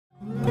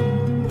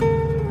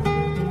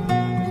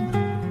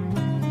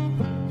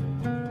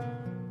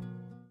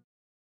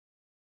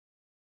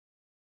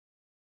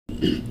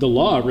the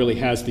law really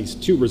has these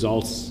two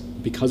results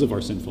because of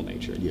our sinful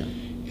nature. Yeah.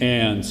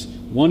 And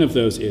one of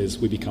those is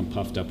we become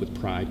puffed up with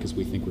pride because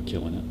we think we're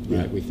killing it,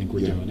 right? Yeah. We think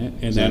we're Yeah. doing it.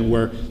 And Exactly. then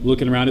we're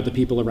looking around at the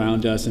people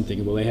around us and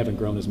thinking, well, they haven't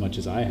grown as much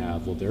as I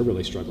have. Well, they're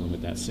really struggling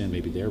with that sin.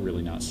 Maybe they're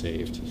really not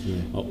saved.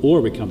 Yeah.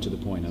 Or we come to the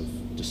point of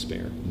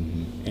despair.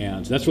 Mm-hmm.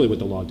 And that's really what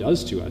the law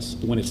does to us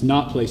when it's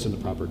not placed in the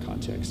proper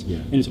context. Yeah.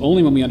 And it's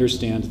only when we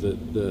understand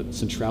the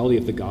centrality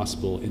of the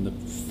gospel and the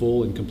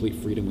full and complete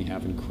freedom we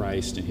have in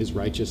Christ and his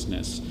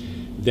righteousness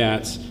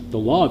that the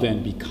law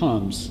then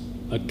becomes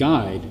a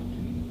guide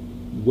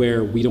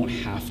where we don't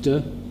have to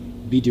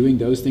be doing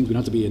those things. We don't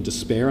have to be in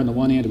despair on the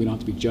one hand, and we don't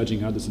have to be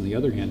judging others on the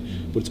other hand.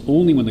 But it's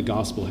only when the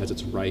gospel has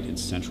its right and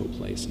central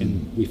place,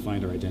 and we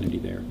find our identity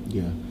there.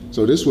 Yeah.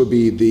 So this would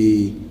be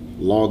the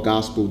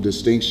law-gospel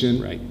distinction.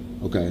 Right.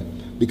 Okay.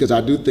 Because I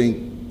do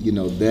think,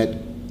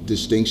 that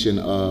distinction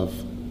of,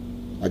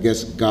 I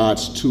guess,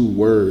 God's two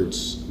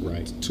words,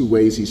 Right. two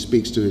ways he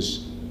speaks to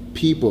his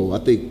people. I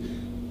think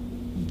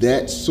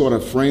that sort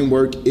of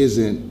framework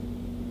isn't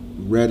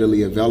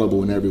readily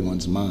available in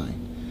everyone's mind.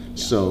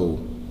 Yeah. So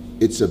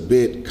it's a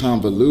bit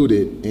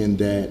convoluted in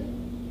that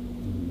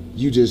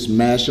you just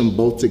mash them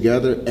both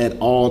together at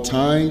all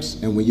times,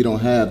 and when you don't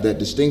have that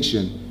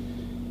distinction,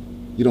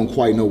 you don't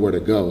quite know where to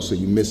go, so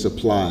you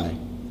misapply.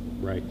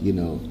 Right.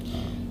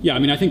 Yeah, I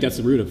mean, I think that's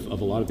the root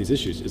of a lot of these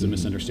issues is a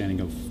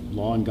misunderstanding of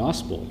law and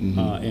gospel.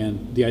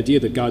 And the idea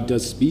that God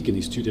does speak in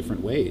these two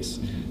different ways.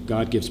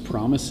 God gives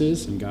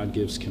promises and God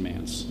gives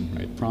commands.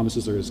 Right?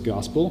 Promises are his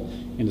gospel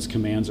and his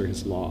commands are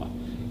his law.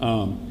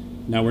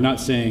 Now, we're not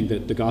saying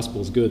that the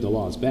gospel is good, the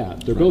law is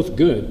bad. They're both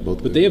good,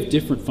 but they have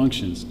different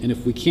functions. And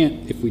if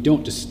we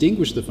don't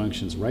distinguish the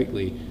functions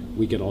rightly,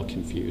 we get all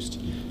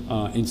confused.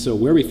 And so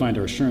where we find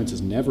our assurance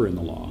is never in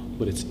the law,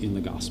 but it's in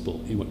the gospel,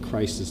 in what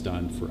Christ has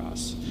done for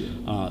us.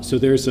 So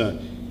there's a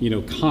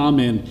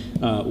common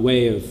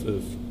way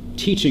of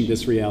teaching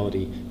this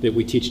reality that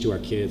we teach to our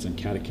kids in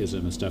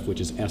catechism and stuff, which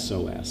is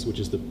SOS, which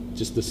is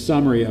just the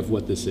summary of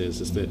what this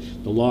is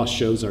that the law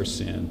shows our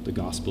sin, the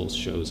gospel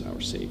shows our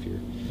Savior.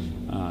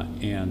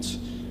 And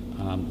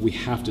we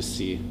have to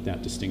see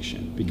that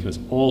distinction because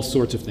all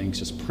sorts of things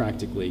just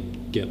practically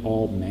get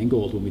all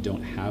mangled when we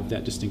don't have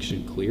that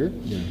distinction clear.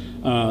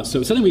 So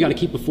it's something we got to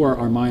keep before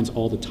our minds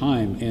all the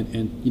time.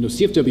 And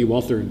C.F.W.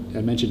 Walther,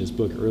 I mentioned his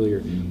book earlier,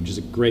 which is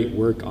a great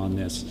work on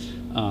this.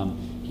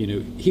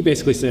 He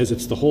basically says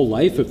it's the whole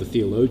life of the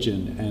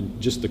theologian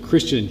and just the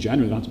Christian in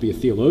general, not to be a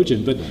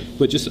theologian,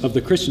 but just of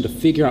the Christian to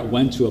figure out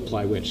when to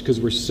apply which,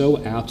 because we're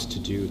so apt to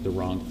do the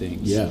wrong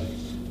things.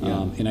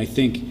 And I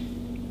think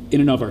in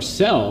and of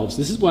ourselves,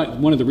 this is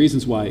one of the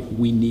reasons why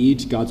we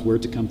need God's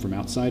word to come from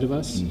outside of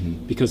us,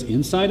 because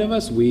inside of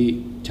us,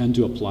 we tend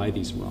to apply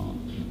these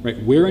wrong, right?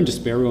 We're in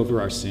despair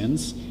over our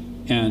sins,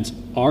 and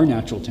our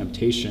natural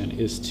temptation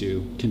is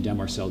to condemn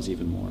ourselves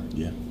even more.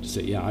 To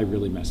say, I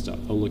really messed up.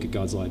 Oh, look at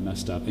God's law, I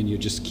messed up. And you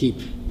just keep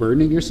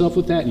burdening yourself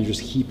with that, and you're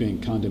just heaping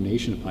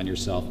condemnation upon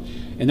yourself.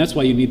 And that's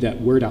why you need that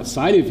word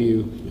outside of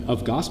you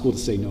of gospel to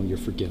say, no, you're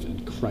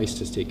forgiven. Christ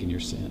has taken your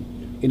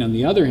sin. And on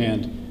the other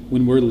hand,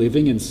 when we're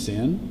living in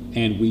sin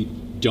and we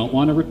don't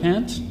want to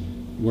repent,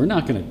 we're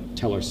not going to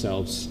tell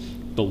ourselves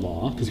the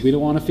law because we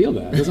don't want to feel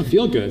that. It doesn't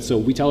feel good. So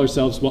we tell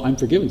ourselves, well, I'm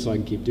forgiven, so I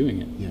can keep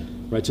doing it.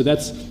 Right? So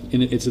it's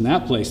in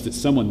that place that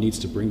someone needs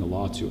to bring the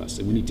law to us.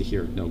 And we need to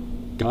hear, no,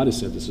 God has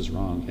said this is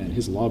wrong, and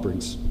his law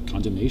brings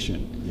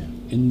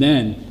condemnation. And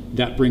then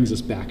that brings us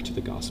back to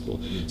the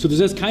gospel. So there's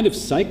this kind of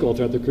cycle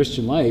throughout the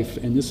Christian life,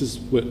 and this is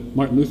what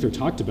Martin Luther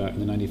talked about in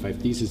the 95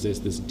 Theses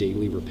as this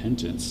daily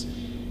repentance.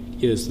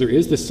 There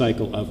is this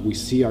cycle of we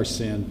see our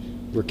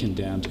sin, we're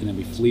condemned, and then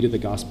we flee to the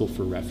gospel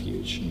for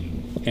refuge.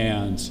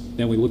 And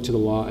then we look to the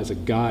law as a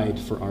guide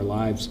for our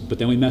lives, but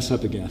then we mess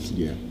up again.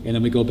 And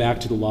then we go back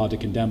to the law to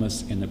condemn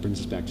us, and that brings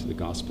us back to the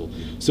gospel.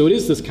 So it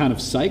is this kind of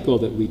cycle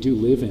that we do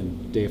live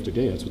in day after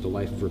day. That's what the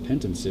life of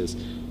repentance is.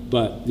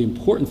 But the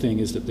important thing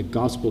is that the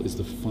gospel is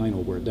the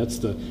final word. That's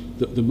the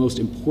most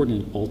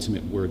important and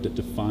ultimate word that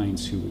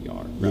defines who we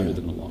are rather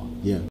than the law.